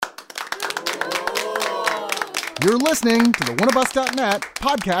You're listening to the oneofus.net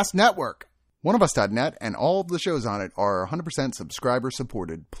podcast network. Oneofus.net and all of the shows on it are 100% subscriber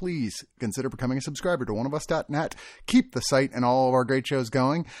supported. Please consider becoming a subscriber to oneofus.net. Keep the site and all of our great shows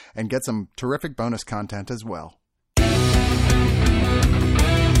going and get some terrific bonus content as well.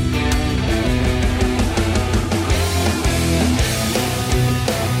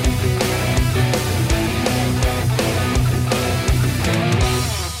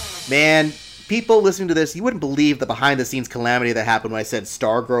 Man, people listening to this, you wouldn't believe the behind-the-scenes calamity that happened when I said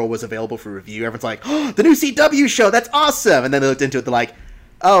Stargirl was available for review. Everyone's like, oh, the new CW show, that's awesome! And then they looked into it, they're like,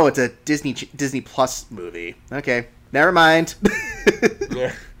 oh, it's a Disney Plus movie. Okay, never mind.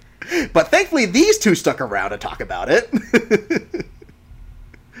 Yeah. But thankfully, these two stuck around to talk about it.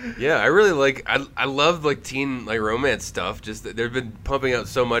 Yeah, I really like. I love like teen like romance stuff. Just that they've been pumping out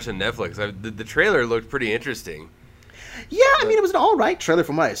so much on Netflix. The trailer looked pretty interesting. Yeah, I mean, it was an all-right trailer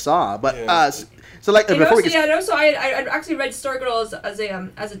from what I saw, but Yeah. so like before we get and also I actually read Stargirl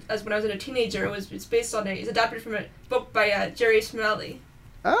as when I was a teenager. It's based on it's adapted from a book by Jerry Smollett.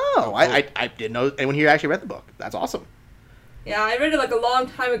 Oh, I didn't know anyone here actually read the book. That's awesome. Yeah, I read it like a long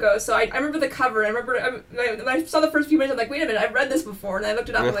time ago, so I remember the cover. I remember when I saw the first few minutes, I'm like, wait a minute, I've read this before, and I looked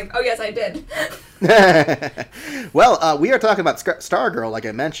it up, and I'm like, oh yes, I did. Well, we are talking about Stargirl, like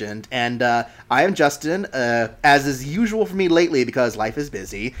I mentioned, and I am Justin. As is usual for me lately, because life is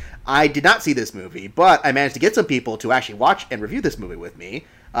busy, I did not see this movie, but I managed to get some people to actually watch and review this movie with me.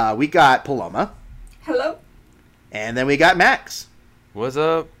 We got Paloma. Hello? And then we got Max. What's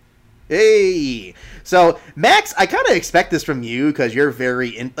up? Hey! So, Max, I kind of expect this from you, because you're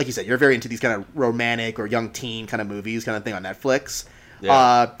like you said, you're very into these kind of romantic or young teen kind of movies kind of thing on Netflix.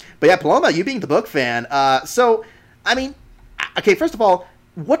 Yeah. But yeah, Paloma, you being the book fan, so, I mean, okay, first of all,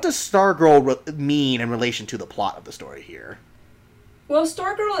 what does Stargirl mean in relation to the plot of the story here? Well,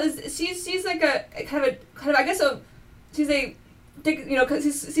 Stargirl she's like a kind of I guess she's a because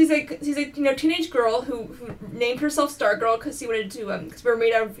she's a teenage girl who named herself Stargirl because she wanted to because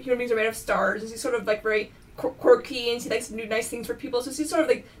human beings are made of stars, and she's sort of like very quirky, and she likes to do nice things for people. So she's sort of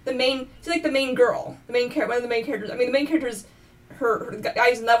like the main girl, one of the main characters. I mean, the main character is her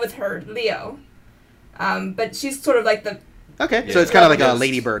guy's in love with her, Leo, but she's sort of like the so it's kind of like a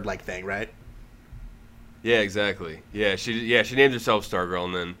Ladybird like thing, right? Yeah, exactly. Yeah, she named herself Stargirl,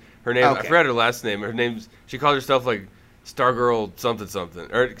 and then her name I forgot her last name. She called herself like Stargirl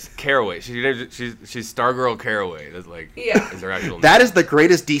something or Caraway. She's Stargirl Caraway. That's like is her actual name. That is the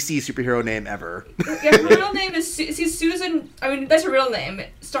greatest DC superhero name ever. Yeah, her real name is Susan. I mean, that's her real name.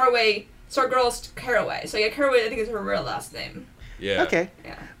 Stargirl Caraway. So yeah, Caraway I think is her real last name. Yeah. Okay.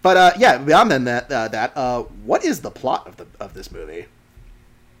 Yeah. But beyond that, what is the plot of this movie?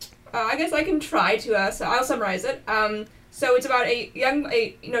 I guess I can try to. So I'll summarize it. So it's about a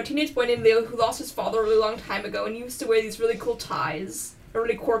teenage boy named Leo who lost his father a really long time ago, and he used to wear these really cool ties, are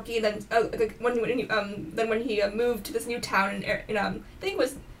really quirky. And then when he moved to this new town in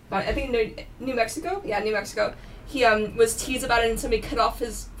I think New Mexico. Yeah, New Mexico. He was teased about it, and somebody cut off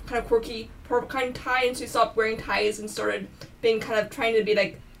his kind of quirky porcupine tie, and so he stopped wearing ties and started being kind of trying to be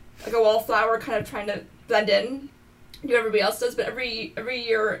like a wallflower, kind of trying to blend in, do what everybody else does. But every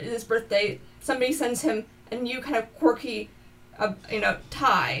year in his birthday, somebody sends him a new kind of quirky,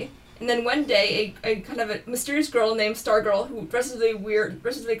 tie. And then one day, a kind of a mysterious girl named Stargirl, who dresses really weird,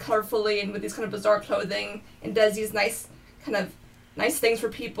 dresses really colorfully and with these kind of bizarre clothing, and does these nice things for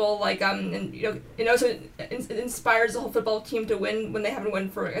people, like so it inspires the whole football team to win when they haven't won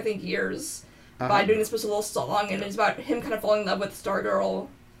for I think years by doing this little song, and it's about him kind of falling in love with Stargirl,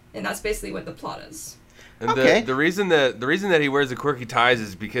 and that's basically what the plot is. And the reason that he wears the quirky ties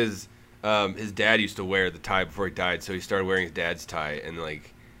is because his dad used to wear the tie before he died, so he started wearing his dad's tie, and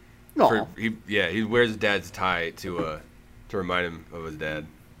like, he wears his dad's tie to remind him of his dad.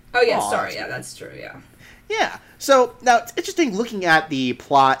 Oh yeah, sorry, yeah, that's true, yeah. Yeah. So now it's interesting looking at the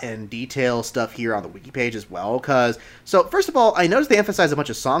plot and detail stuff here on the wiki page as well, because first of all, I noticed they emphasize a bunch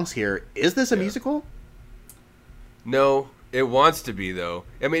of songs here. Is this a musical? No, it wants to be though.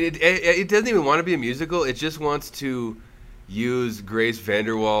 I mean, it doesn't even want to be a musical. It just wants to use Grace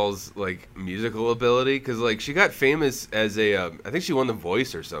VanderWaal's like musical ability, because like she got famous as I think she won The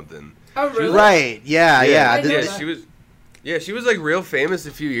Voice or something. Oh really? Right. Yeah. She was like real famous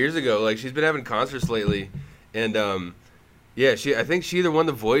a few years ago. Like she's been having concerts lately, and I think she either won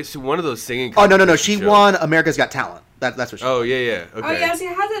The Voice, one of those singing. Oh no, she won America's Got Talent. That's what she. Oh yeah. Okay. Oh yeah, see,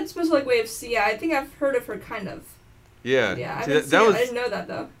 I have that special like way of yeah. I think I've heard of her kind of. Yeah. Yeah, I didn't know that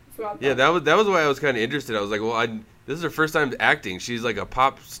though. That was why I was kind of interested. I was like, well, this is her first time acting. She's like a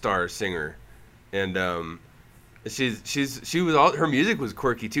pop star singer, and her music was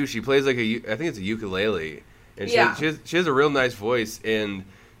quirky too. She plays like I think it's a ukulele, And Yeah. she has a real nice voice, and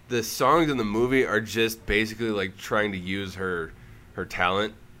the songs in the movie are just basically like trying to use her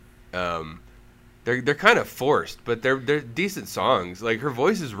talent. They're kind of forced, but they're decent songs. Like, her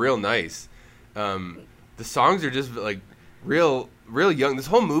voice is real nice. The songs are just like real young. This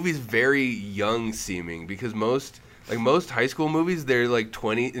whole movie is very young seeming, because most high school movies, they're like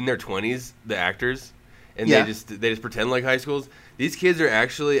in their 20s, the actors, and they just pretend like high schools. These kids are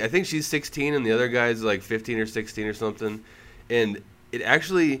actually, I think she's 16 and the other guy's like 15 or 16 or something, and it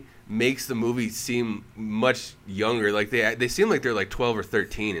actually makes the movie seem much younger. Like, they seem like they're like 12 or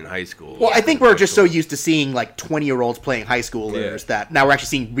 13 in high school. Well, I think we're just so used to seeing like 20-year-olds playing high schoolers that now we're actually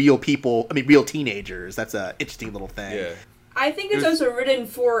seeing real people. I mean, real teenagers. That's an interesting little thing. Yeah. I think it's also written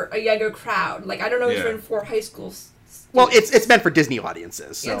for a younger crowd. Like, I don't know if it's written for high school students. Well, it's meant for Disney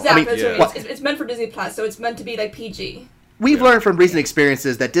audiences. So, exactly. I mean, It's meant for Disney Plus, so it's meant to be like PG. We've learned from recent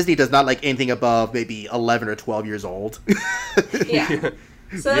experiences that Disney does not like anything above maybe 11 or 12 years old. Yeah.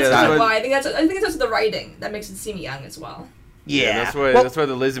 So that's kind of why. I think it's also the writing that makes it seem young as well. Yeah. That's why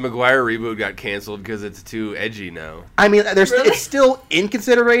the Lizzie McGuire reboot got canceled, because it's too edgy now. I mean, it's still in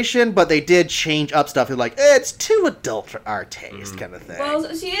consideration, but they did change up stuff. They're like, it's too adult for our taste, kind of thing.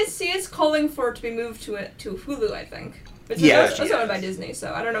 Well, she is calling for it to be moved to Hulu, I think. But Yeah. It's owned by Disney,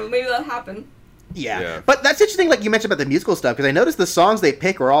 so I don't know. Maybe that'll happen. Yeah, but that's interesting, like you mentioned about the musical stuff, because I noticed the songs they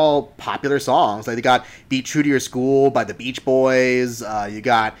pick are all popular songs. Like, they got Be True to Your School by the Beach Boys, you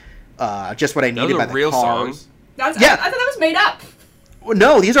got Just What I Needed by the real Cars. songs? I thought that was made up. Well,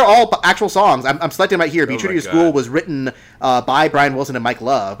 no, these are all actual songs. I'm selecting them right here. Be True to Your God. School was written by Brian Wilson and Mike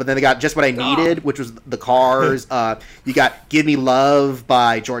Love, but then they got Just What I Needed, which was the Cars. You got Give Me Love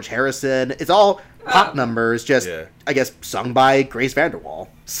by George Harrison. It's all pop numbers, just, I guess, sung by Grace VanderWaal.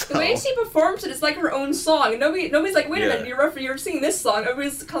 So. The way she performs it is like her own song. Nobody's like, wait a minute, you're singing this song.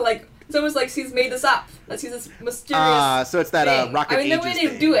 Everybody's kind of like, it's almost like she's made this up. Like, she's this mysterious so it's that thing. Rocket Ages the way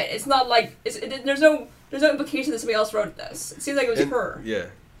they do it, it's not like, there's no implication that somebody else wrote this. It seems like it was her. Yeah.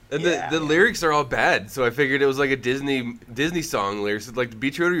 And the lyrics are all bad, so I figured it was like a Disney song lyrics. Like,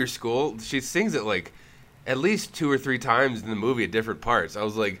 Be True to Your School, she sings it like at least 2 or 3 times in the movie at different parts. I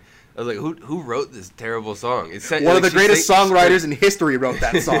was like, who wrote this terrible song? One of the greatest songwriters in history wrote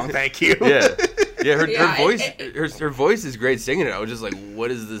that song. Thank you. Yeah. Her voice is great singing it. I was just like,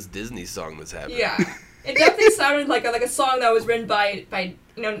 what is this Disney song that's happening? Yeah, it definitely sounded like a song that was written by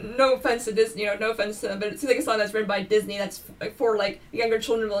no offense to Disney, no offense to them, but it seems like a song that's written by Disney. That's for like younger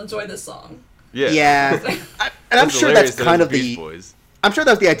children will enjoy this song. Yeah. And I'm sure that's kind of the. Boys. I'm sure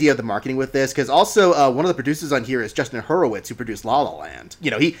that was the idea of the marketing with this, because also one of the producers on here is Justin Hurwitz, who produced La La Land.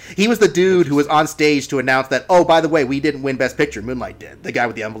 He was the dude who was on stage to announce that, oh, by the way, we didn't win Best Picture, Moonlight did. The guy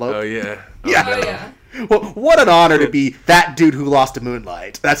with the envelope. Oh, yeah. Yeah. Well, what an honor to be that dude who lost to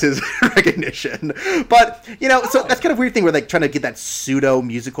Moonlight. That's his recognition. But, so that's kind of a weird thing. We're like trying to get that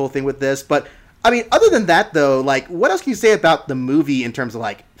pseudo-musical thing with this. But, I mean, other than that, though, like, what else can you say about the movie in terms of,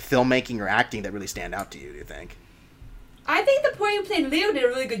 like, filmmaking or acting that really stand out to you, do you think? I think the boy who played Leo did a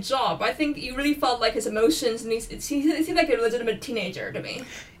really good job. I think you really felt like his emotions, and it seemed like a legitimate teenager to me.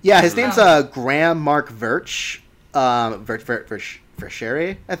 Yeah, his name's Graham Mark Verch.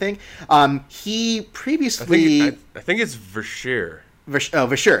 Verschere, I think. He previously... I think it's Verschere.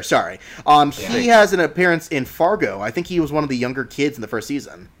 Verschere, sorry. He has an appearance in Fargo. I think he was one of the younger kids in the first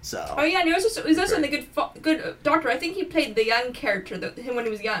season. So. Oh yeah, and he was also in the good Doctor. I think he played the young character, him when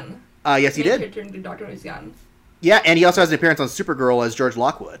he was young. Yes, he did. Character in Good Doctor when he was young. Yeah, and he also has an appearance on Supergirl as George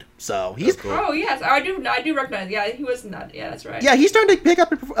Lockwood. So he's. Cool. Oh yes, I do recognize. Yeah, he was in that. Yeah, that's right. Yeah, he's starting to pick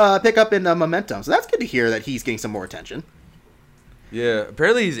up in momentum. So that's good to hear that he's getting some more attention. Yeah,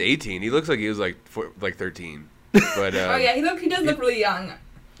 apparently he's 18. He looks like he was like 13. But oh yeah, he does look really young.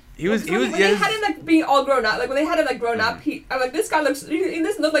 He was. When they had him like being all grown up, like when they had him like grown up, I'm like, this guy looks. He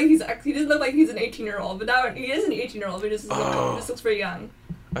doesn't look like he's an 18-year-old, but now he is an 18-year-old. But he just looks very young.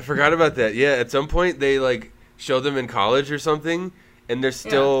 I forgot about that. Yeah, at some point they like show them in college or something, and they're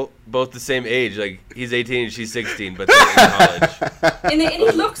still both the same age. Like, he's 18 and she's 16, but they're in college. And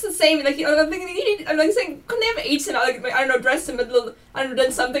he looks the same. Like, I'm like saying, couldn't they have aged him? Like, I don't know, dressed him a little, I don't know,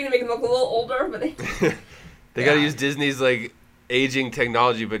 done something to make him look a little older, but they gotta use Disney's like aging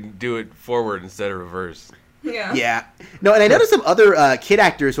technology, but do it forward instead of reverse. Yeah. Yeah. No, and I noticed some other kid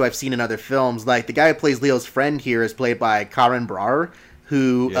actors who I've seen in other films. Like, the guy who plays Leo's friend here is played by Karen Brar,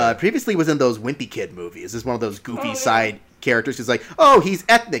 who previously was in those Wimpy Kid movies. Is one of those goofy side characters who's like, oh, he's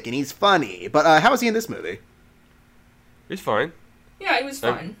ethnic and he's funny. But how is he in this movie? He's fine. Yeah, he was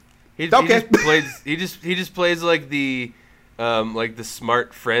fine. He just plays like the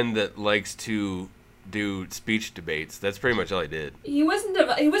smart friend that likes to do speech debates. That's pretty much all he did. He wasn't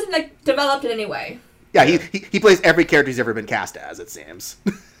like developed in any way. Yeah, he plays every character he's ever been cast as, it seems.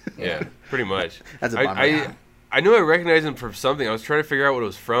 Yeah, pretty much. That's a bummer. I knew I recognized him from something. I was trying to figure out what it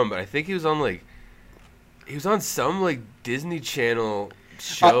was from, but I think he was on some like Disney Channel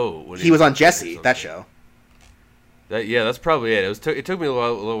show. When he was on Jessie, that show. That's probably it. It took me a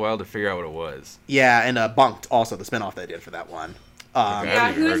little while to figure out what it was. Yeah, and Bunked also, the spinoff they did for that one.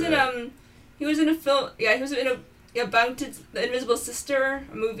 Yeah, he was in a film. Yeah, he was in a Bunked, The Invisible Sister,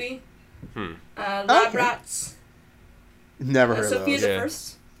 a movie. Lab Rats. Never heard of Sophia those. the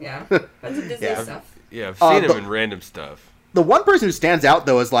First. Yeah, that's some Disney stuff. Yeah, I've seen him in random stuff. The one person who stands out,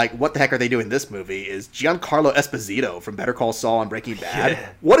 though, is like, what the heck are they doing in this movie, is Giancarlo Esposito from Better Call Saul and Breaking Bad. Yeah.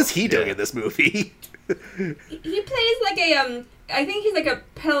 What is he doing in this movie? He plays like a, I think he's like a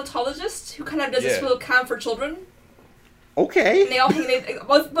paleontologist who kind of does this little camp for children. Okay. And they all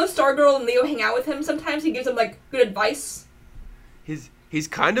both Stargirl and Leo hang out with him. Sometimes he gives them like good advice. He's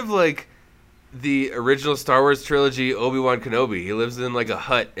kind of like the original Star Wars trilogy Obi-Wan Kenobi. He lives in like a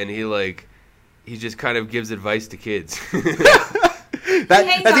hut and he just kind of gives advice to kids. He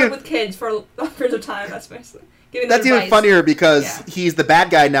hangs out with kids for a period of time. That's basically giving them even advice. funnier because he's the bad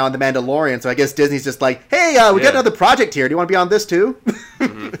guy now in The Mandalorian. So I guess Disney's just like, hey, we got another project here. Do you want to be on this too?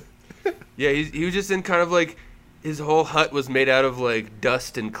 Yeah, he was just in kind of like his whole hut was made out of like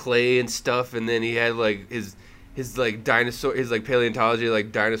dust and clay and stuff, and then he had like his like dinosaur, his like paleontology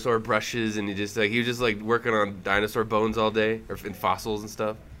like dinosaur brushes, and he was just like working on dinosaur bones all day or in fossils and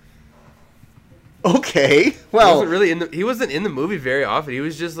stuff. Okay, well, he wasn't in the movie very often. He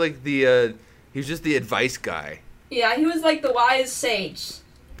was just like the advice guy. Yeah, he was like the wise sage.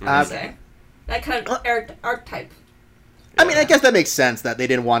 Say. That kind of archetype. I mean, I guess that makes sense that they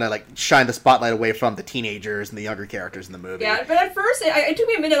didn't want to like shine the spotlight away from the teenagers and the younger characters in the movie. Yeah, but at first it took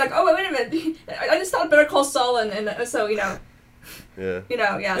me a minute. Like, oh wait a minute, I just thought Better Call Saul, and so Yeah.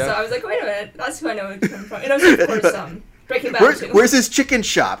 So I was like, wait a minute, that's who I know it from. And it was of course Breaking Bad too. Where's his chicken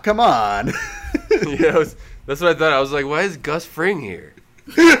shop? Come on. That's what I thought. I was like, why is Gus Fring here?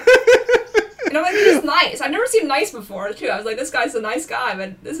 And I'm like, he's nice. I've never seen him nice before too. I was like, this guy's a nice guy,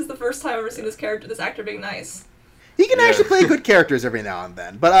 but this is the first time I've ever seen this actor being nice. He can actually play good characters every now and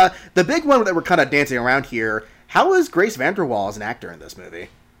then. But the big one that we're kind of dancing around here, how is Grace VanderWaal as an actor in this movie?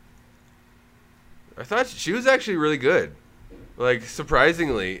 I thought she was actually really good. Like,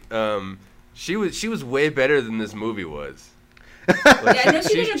 surprisingly, she was way better than this movie was. Like, yeah, no,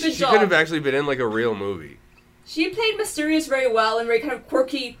 she did a good job. She could have actually been in like a real movie. She played mysterious very well and very kind of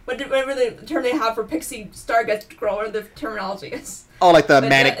quirky, whatever the term they have for pixie Stargirl, or the terminology is. Oh, like the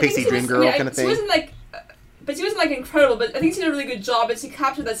manic pixie dream girl kind of thing? She wasn't like incredible, but I think she did a really good job, and she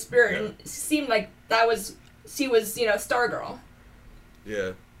captured that spirit, and it seemed like she was Stargirl.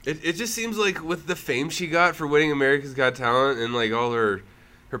 Yeah. It just seems like with the fame she got for winning America's Got Talent and like all her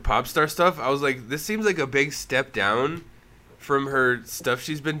pop star stuff, I was like, this seems like a big step down from her stuff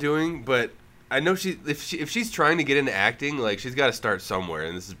she's been doing, but I know if she's trying to get into acting, like she's got to start somewhere,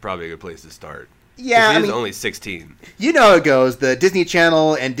 and this is probably a good place to start. Yeah, she's only 16. You know how it goes. The Disney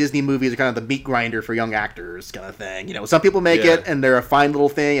Channel and Disney movies are kind of the meat grinder for young actors kind of thing. You know, some people make it and they're a fine little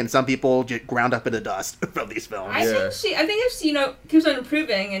thing, and some people get ground up in the dust from these films. I think if she keeps on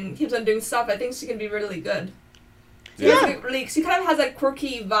improving and keeps on doing stuff, I think she can be really good. She kind of has a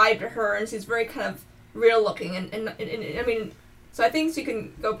quirky vibe to her, and she's very kind of real looking, and I mean, so I think she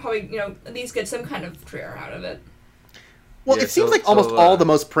can go probably at least get some kind of career out of it. Well, it seems like almost all the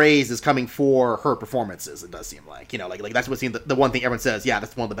most praise is coming for her performances. It does seem like like that's what seems the one thing everyone says. Yeah,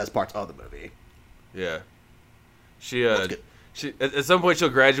 that's one of the best parts of the movie. Yeah, she at some point she'll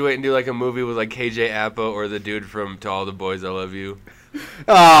graduate and do like a movie with like KJ Apa or the dude from To All the Boys I Love You.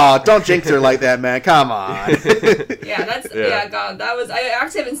 Oh, don't jinx her like that, man. Come on. God, that was. I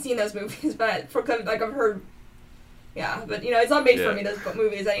actually haven't seen those movies, but I've heard. Yeah, but it's not made for me, those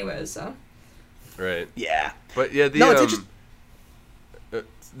movies anyways. So. Right. Yeah. But yeah, the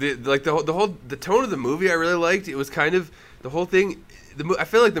tone of the movie I really liked. It was kind of the whole thing. I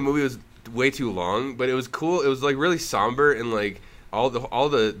feel like the movie was way too long, but it was cool. It was like really somber, and like all the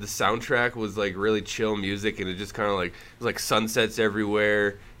soundtrack was like really chill music, and it just kind of like it was like sunsets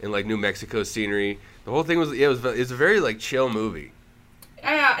everywhere and like New Mexico scenery. The whole thing was it was a very like chill movie.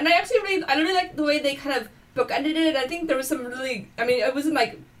 Yeah, and I really like the way they kind of bookended it. I think there was some really. I mean, it wasn't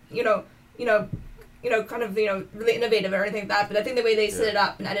like kind of really innovative or anything like that. But I think the way they set it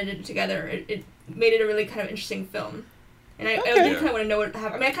up and edited it together, it made it a really kind of interesting film. And I did kind of want to know what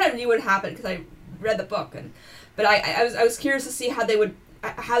happened. I mean, I kind of knew what happened because I read the book, but I was curious to see how they would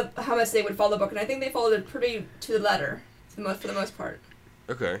how much they would follow the book, and I think they followed it pretty to the letter for the most part.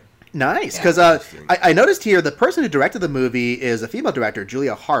 Okay. Nice, Yeah. because I noticed here the person who directed the movie is a female director,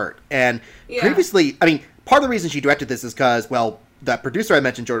 Julia Hart, and previously, I mean, part of the reason she directed this is because, well, that producer I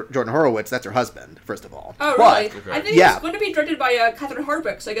mentioned, Jordan Horowitz, that's her husband, first of all. Oh, but, really? I think it's going to be directed by Catherine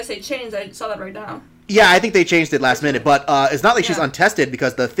Hardwicke, so I guess they changed. I saw that right now. Yeah, I think they changed it last minute, but it's not like she's untested,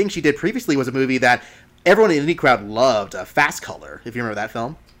 because the thing she did previously was a movie that everyone in the indie crowd loved, Fast Color, if you remember that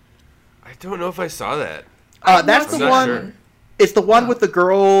film. I don't know if I saw that. That's the one... Sure. It's the one with the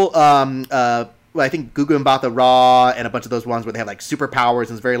girl, I think Gugu Mbatha Raw, and a bunch of those ones where they have, like, superpowers,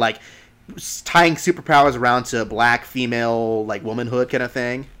 and it's very, like, tying superpowers around to black, female, like, womanhood kind of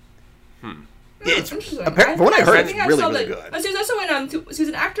thing. It's, interesting. From what I heard, it's really, really good. Oh, she was also in, she was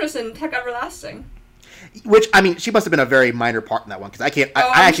an actress in Tech Everlasting. Which, I mean, she must have been a very minor part in that one, because I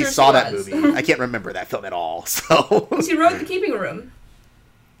actually saw that movie. I can't remember that film at all, so... She wrote The Keeping Room.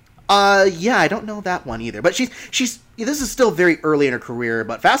 Yeah, I don't know that one either. But she's this is still very early in her career,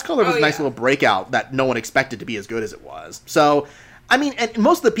 but Fast Color was a nice little breakout that no one expected to be as good as it was. So, I mean, and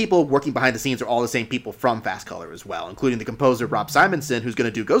most of the people working behind the scenes are all the same people from Fast Color as well, including the composer Rob Simonson, who's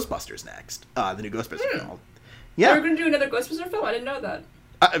going to do Ghostbusters next, the new Ghostbusters film. Yeah. They're going to do another Ghostbusters film? I didn't know that.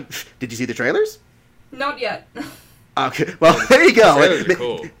 Did you see the trailers? Not yet. Okay, well, there you go. The trailers are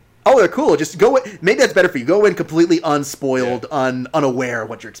cool. Oh, they're cool. Just go in. Maybe that's better for you. Go in completely unspoiled, unaware of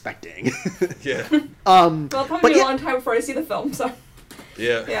what you're expecting. Yeah. Well, it'll probably be a long time before I see the film, so...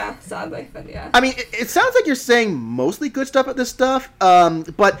 Yeah. Yeah, sadly, but yeah. I mean, it sounds like you're saying mostly good stuff at this stuff,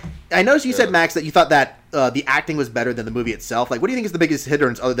 but I noticed you said, Max, that you thought that the acting was better than the movie itself. Like, what do you think is the biggest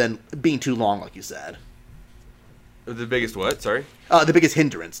hindrance other than being too long, like you said? The biggest what? Sorry? The biggest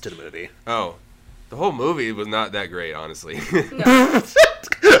hindrance to the movie. Oh. The whole movie was not that great, honestly. No.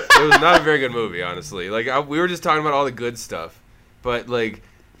 It was not a very good movie, honestly. Like we were just talking about all the good stuff, but like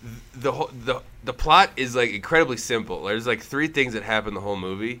the plot is like incredibly simple. There's like 3 things that happen the whole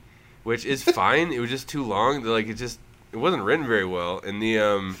movie, which is fine. It was just too long. Like it wasn't written very well, and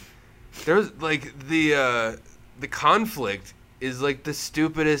there was like the conflict is like the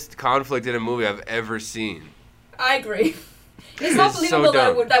stupidest conflict in a movie I've ever seen. I agree. It's not believable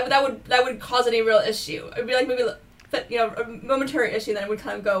so that would cause any real issue. It'd be like maybe a momentary issue, then it would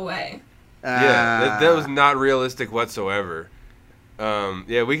kind of go away. Yeah, that was not realistic whatsoever.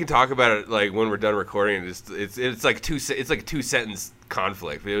 Yeah, we can talk about it like when we're done recording. It's like a 2-sentence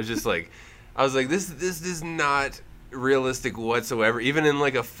conflict. But it was just like I was like this is not realistic whatsoever. Even in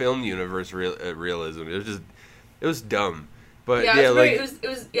like a film universe realism, it was dumb. But it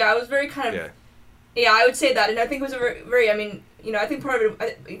was very kind of. Yeah, I would say that, and I think it was a very I mean, I think part of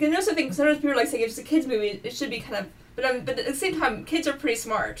it, you can also think sometimes people are like saying it's a kid's movie, it should be kind of, but at the same time, kids are pretty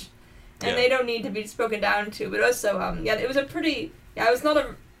smart, and they don't need to be spoken down to, but also, it was a pretty, it was not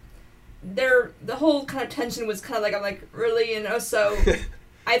the whole kind of tension was kind of like, I'm like, really, and also,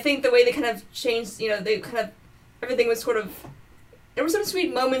 I think the way they kind of changed, they kind of, everything was sort of, there were some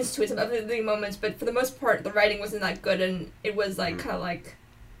sweet moments to it, some other moments, but for the most part, the writing wasn't that good, and it was like, kind of like,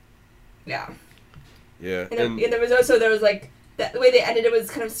 yeah. Yeah, and there was like the way they ended it was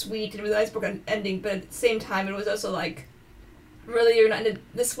kind of sweet. It was a nice book ending, but at the same time, it was also like, really, you're not ended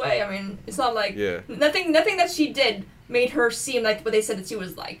this way. I mean, it's not like nothing that she did made her seem like what they said that she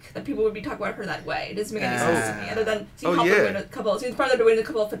was like. That people would be talking about her that way. It doesn't make any sense to me, other than she helped her win a couple. She was part of to win a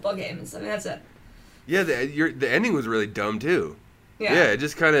couple of football games. I mean, that's it. Yeah, the ending was really dumb too. Yeah, it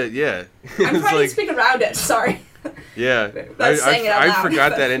just kind of I'm trying to speak around it. Sorry. Yeah, I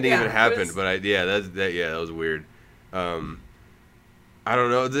forgot that ending even happened, but that was weird. I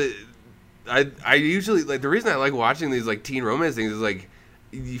don't know. I usually like the reason I like watching these like teen romance things is like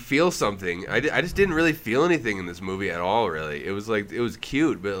you feel something. I just didn't really feel anything in this movie at all. Really, it was like it was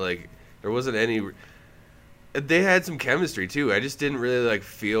cute, but like there wasn't any. They had some chemistry too. I just didn't really like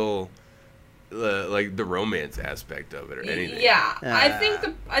feel like the romance aspect of it or anything. Yeah, I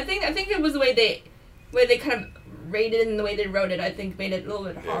think it was the way they kind of rated it and the way they wrote it, I think made it a little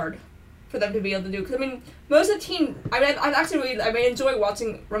bit hard for them to be able to do. Because, I mean, most of the I enjoy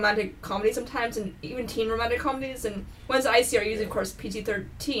watching romantic comedies sometimes, and even teen romantic comedies, and ones I see are usually, of course,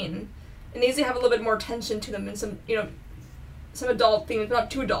 PG-13, and they usually have a little bit more tension to them and some, some adult themes,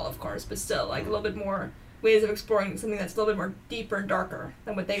 not too adult, of course, but still, like, a little bit more ways of exploring something that's a little bit more deeper and darker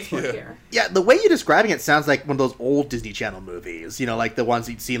than what they explored here. Yeah, the way you're describing it sounds like one of those old Disney Channel movies, like the ones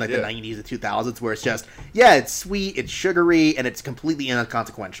you'd see in like the 90s and 2000s, where it's just, it's sweet, it's sugary, and it's completely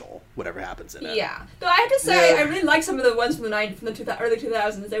inconsequential, whatever happens in it. Yeah. Though I have to say, I really like some of the ones from the early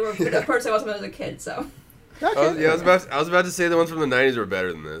 2000s. They were, of course, I watched them as a kid, so. Okay. I was about to say the ones from the '90s were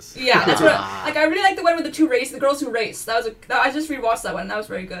better than this. Yeah, that's what. I really like the one with the two races, the girls who race. I just rewatched that one. That was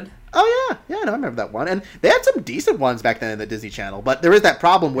very good. Oh yeah, no, I remember that one, and they had some decent ones back then in the Disney Channel. But there is that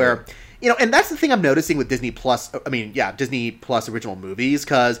problem where, and that's the thing I'm noticing with Disney Plus. I mean, Disney Plus original movies,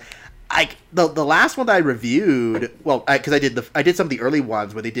 because the last one that I reviewed, because I did some of the early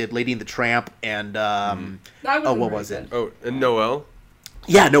ones where they did Lady and the Tramp and what was it? Oh, and Noelle.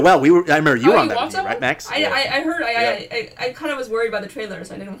 Yeah, Noelle. I remember you were on that watched review, right, Max? I heard. I kind of was worried by the trailer,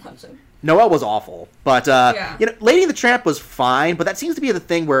 so I didn't watch it. Noelle was awful, but Lady and the Tramp was fine. But that seems to be the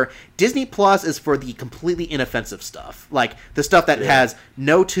thing where Disney Plus is for the completely inoffensive stuff, like the stuff that has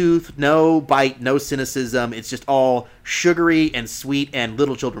no tooth, no bite, no cynicism. It's just all sugary and sweet, and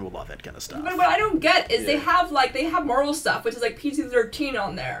little children will love it, kind of stuff. But what I don't get is they have Marvel stuff, which is like PG-13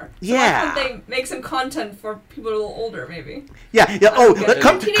 on there. So why can't they make some content for people a little older, maybe? Yeah. Oh,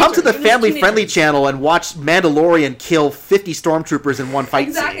 come to the family-friendly channel and watch Mandalorian kill 50 stormtroopers in one fight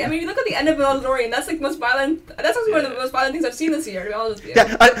Exactly. scene. I mean, you look at the end of Mandalorian. That's like the most violent. That's actually one of the most violent things I've seen this year. To be honest with you.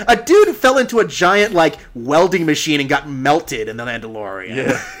 Yeah, a dude fell into a giant welding machine and got melted in the Mandalorian.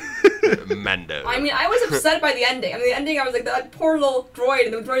 Yeah. Mando. I mean, I was upset by the ending. I mean, the ending, I was like, that poor little droid,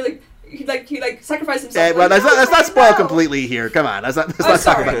 and the droid he sacrificed himself. Well, let's not spoil completely here. Come on, let's not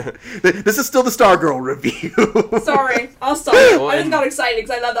talk about it. This is still the Stargirl review. Sorry, I'll stop. I just got excited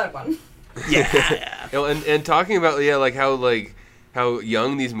because I love that one. Yeah. And talking about how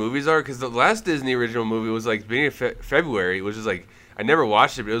young these movies are, because the last Disney original movie was beginning of February, which is I never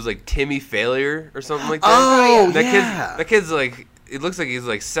watched it, but it was Timmy Failure or something like that. Oh, and that kid's it looks like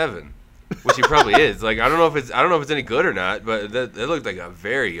he's 7, which he probably is. I don't know if it's any good or not, but it looked like a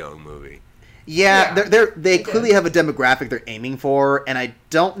very young movie. Yeah, they clearly have a demographic they're aiming for, and I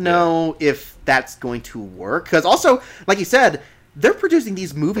don't know if that's going to work. Because also, like you said, they're producing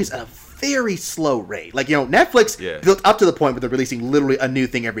these movies at a very slow rate. Netflix built up to the point where they're releasing literally a new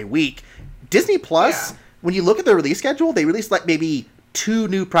thing every week. Disney Plus, when you look at their release schedule, they release maybe 2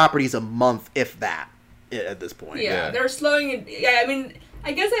 new properties a month, if that, at this point. Yeah, they're slowing it. Yeah, I mean,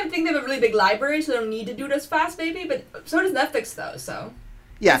 I guess I think they have a really big library, so they don't need to do it as fast, maybe. But so does Netflix, though. So.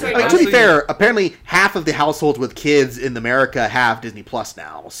 Yeah, to be fair, apparently half of the households with kids in America have Disney Plus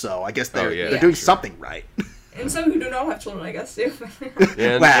now, so I guess they're doing something right. And some who do not have children, I guess, too.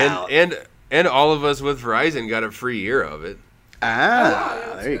 And all of us with Verizon got a free year of it.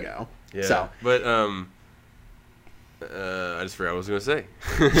 There you go. Yeah. So, but I just forgot what I was going to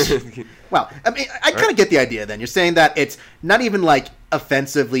say. Well, I mean, I kind of get the idea then. You're saying that it's not even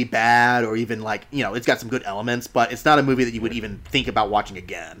offensively bad or even it's got some good elements, but it's not a movie that you would even think about watching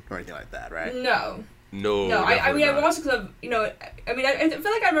again or anything like that, right? No. No. I mean, I watched it because of, I mean, I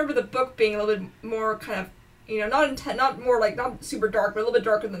feel like I remember the book being a little bit more kind of, not super dark, but a little bit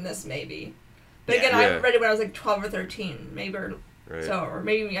darker than this, maybe. But again, I read it when I was 12 or 13, maybe, or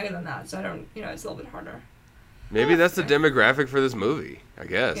maybe younger than that, so I don't, it's a little bit harder. Maybe that's the demographic for this movie, I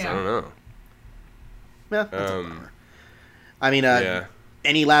guess. Yeah. I don't know. Yeah, that's a bummer. I mean,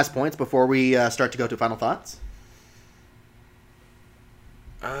 any last points before we start to go to final thoughts?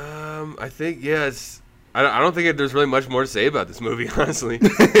 I think, it's... I don't think there's really much more to say about this movie, honestly.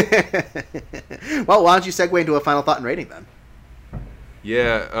 Well, why don't you segue into a final thought and rating, then?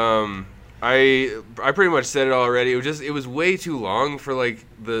 Yeah, I pretty much said it already. It was way too long for,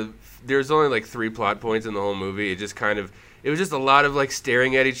 there's only 3 plot points in the whole movie. It was just a lot of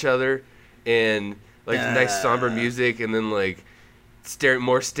staring at each other and nice somber music, and then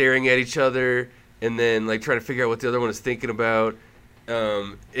staring at each other, and then trying to figure out what the other one is thinking about.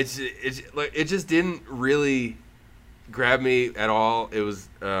 It just didn't really grab me at all. It was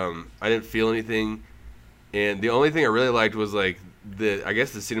I didn't feel anything, and the only thing I really liked was the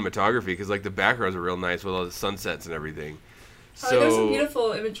cinematography, because the backgrounds are real nice with all the sunsets and everything. So there's some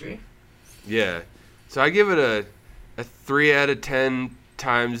beautiful imagery. Yeah, so I give it a 3 out of 10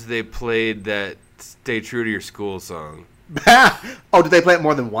 times they played that "Stay True to Your School" song. Oh, did they play it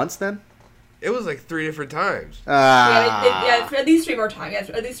more than once then? It was 3 different times. At least 3 more times.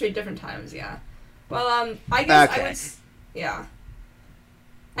 Yeah, at least 3 different times. Yeah. Well, I guess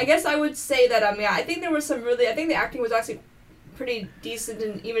I guess I would say that I think there was some really. I think the acting was actually pretty decent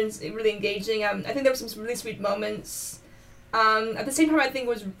and even really engaging. I think there were some really sweet moments. At the same time, I think it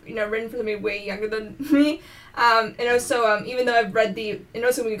was written for somebody way younger than me. And also, even though I've read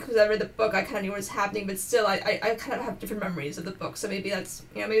because I read the book, I kind of knew what was happening, but still, I kind of have different memories of the book. So maybe that's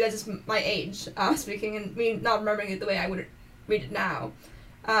just my age speaking, and me not remembering it the way I would read it now.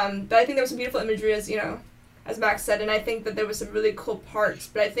 But I think there was some beautiful imagery, as Max said, and I think that there was some really cool parts.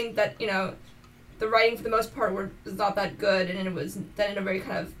 But I think that the writing for the most part was not that good, and it was done in a very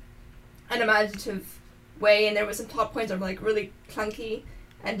kind of unimaginative way, and there was some plot points that were like really clunky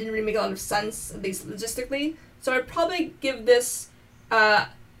and didn't really make a lot of sense, at least logistically. So I'd probably give this, but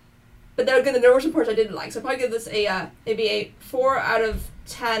there were some parts I didn't like. So I'd probably give this maybe a 4 out of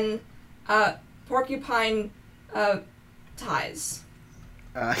 10 porcupine ties.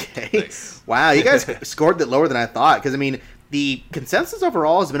 Okay. Nice. Wow, you guys scored it lower than I thought. Because, I mean, the consensus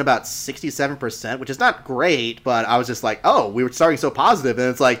overall has been about 67%, which is not great, but I was just like, oh, we were starting so positive, and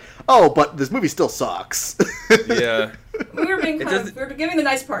it's like, oh, but this movie still sucks. Yeah. We were being we were giving the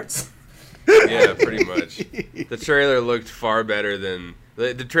nice parts. Yeah, pretty much. The trailer looked far better than...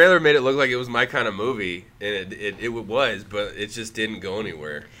 The trailer made it look like it was my kind of movie, and it was, but it just didn't go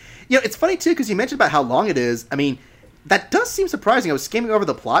anywhere. You know, it's funny, too, because you mentioned about how long it is. I mean, that does seem surprising. I was skimming over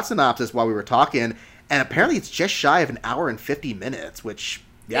the plot synopsis while we were talking, and apparently it's just shy of an hour and 50 minutes, which,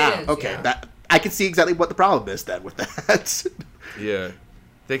 yeah, okay. Yeah. That I can see exactly what the problem is then with that. Yeah.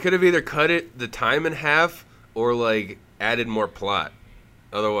 They could have either cut the time in half or, like, added more plot.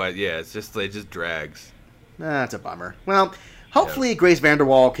 Otherwise, yeah, it just drags. That's a bummer. Well, hopefully Grace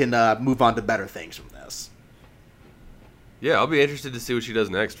VanderWaal can move on to better things from this. Yeah, I'll be interested to see what she does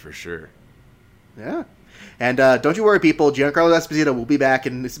next for sure. Yeah. And don't you worry, people. Giancarlo Esposito will be back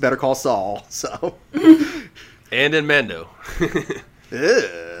in this Better Call Saul. So. And in Mando.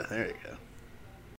 There you go.